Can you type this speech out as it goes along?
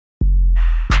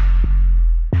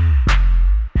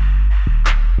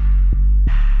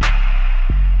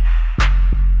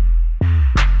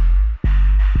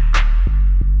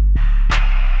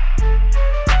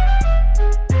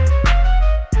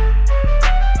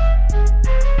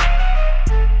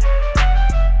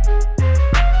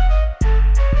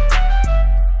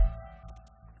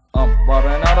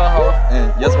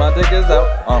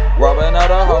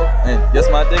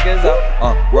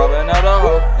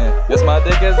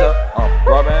up. I'm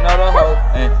robbing all the hoes,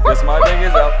 and yes, my dick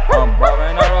is out. I'm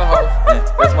robbing all the hoes, and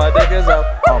yes, my dick is out.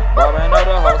 I'm robbing all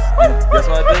the hoes, and yes,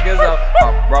 my dick is out.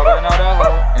 I'm robbing all the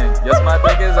hoes, and yes, my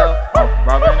dick is out. I'm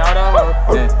robbing all the hoes,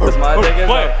 and yes, my dick is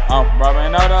out. I'm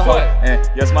robbing all the hoes, and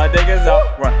yes, my dick is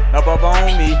out. Run up on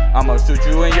me, I'ma shoot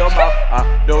you in your mouth.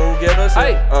 I don't give a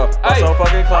shit. I'm so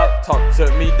fucking clout. Talk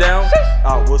to me down,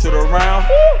 I will shoot around.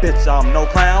 Bitch, I'm no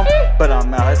clown, but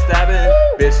I'm out here stabbing.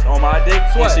 Bitch on my dick,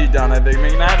 and she down at Big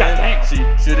McNabbin. She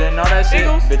shooting all that shit.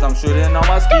 Bitch, I'm shooting on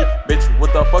my ski. Bitch,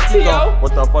 what the fuck you gon'?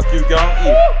 What the fuck you gon'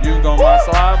 eat? You gon' my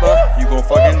saliva. You gon'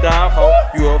 fucking die, ho.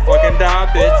 You a fucking die,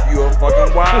 bitch. You a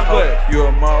fucking wild ho. You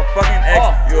a motherfucking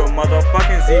X. You a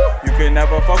motherfucking Z. You can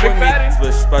never fuck with me.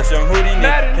 Splish splash young hootie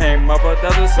Nick. Came up a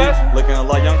dozen seat, looking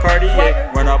like young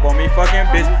Cartier. Run up on me, fucking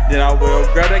bitch. Then I will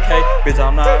grab the cake. Bitch,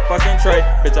 I'm not a fucking Trey.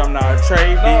 Bitch, I'm not a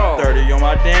Trey B. 30 on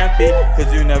my damn feet,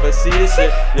 cause you never see this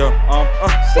shit. Yo,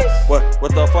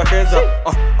 what the fuck is up?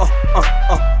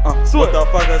 What the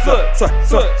fuck is up?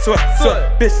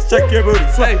 Sweat, bitch, shake your booty.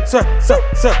 Sweat,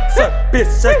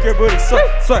 bitch, shake your booty. Sweat,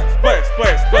 splash,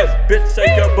 bitch,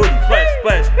 shake your booty.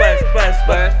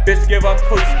 Splash, bitch, give up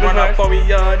coochie. Run up for me,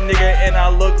 young nigga, and I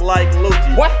look like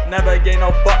Lucci. What? Never gave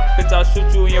no fuck, bitch, I'll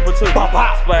shoot you in your booty.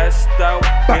 Splashed out,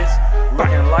 bitch,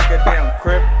 looking like a damn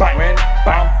crib. When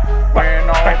I'm wearing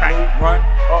all blue, run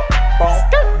up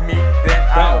on me, then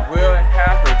I will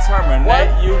have to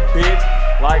terminate you, bitch.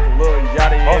 Like Lil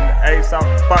Yachty and Ace, I'm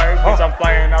fired, bitch. I'm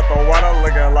flying out the water,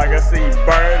 looking like a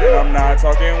seabird, and I'm not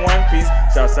talking One Piece.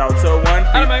 Shouts out to One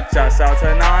Piece, shouts out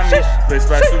to Nami. Split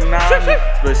splash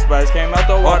tsunami, split splash came out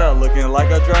the water, looking like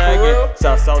a dragon.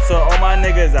 Shouts out to all my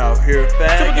niggas out here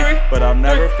fagging, but I'm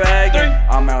never fagging.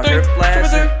 I'm out here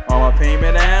flashing all my pink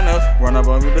bananas. Run up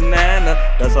on me banana,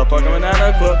 that's a fucking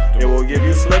banana clip. It will give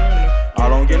you slip. I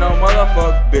don't get no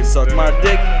motherfucker, bitch, suck my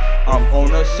dick. I'm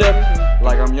on a ship,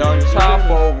 like I'm young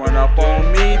Chapo. Run up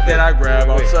on me, then I grab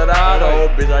up Sedado.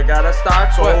 Bitch, I got a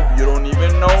stock soap, you don't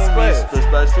even know me. Split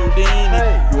splash Houdini,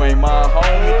 you ain't my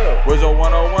homie. Where's a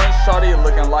 101 shorty,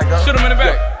 looking like a shoot him in the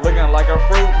back, looking like a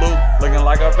Fruit Loop, looking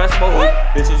like a vegetable hoop.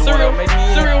 Bitches wanna make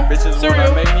me in, bitches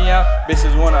wanna make me out,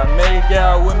 bitches wanna make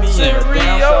out with me in a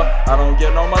damn cell. I don't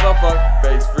get no motherfucker,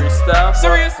 bass freestyle.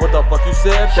 What the fuck you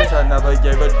said, bitch? I never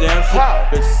gave a damn shit.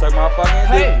 Bitch, suck my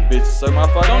fucking dick. Bitch, suck my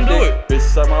fucking dick. Bitch,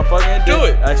 suck my fucking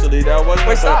dick. Actually, that wasn't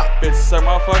my fault. Bitch, suck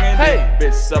my fucking dick.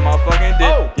 Bitch, suck my fucking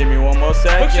dick. Give me one more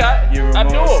second. Give me one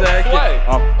more second.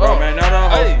 I'm robbing all the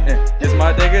hoes, and yes,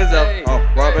 my dick is up.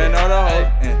 I'm robbing all the hoes,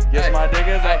 and yes, my dick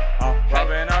is up. I'm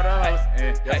robbing all the hoes,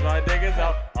 and yes, my dick is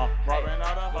up.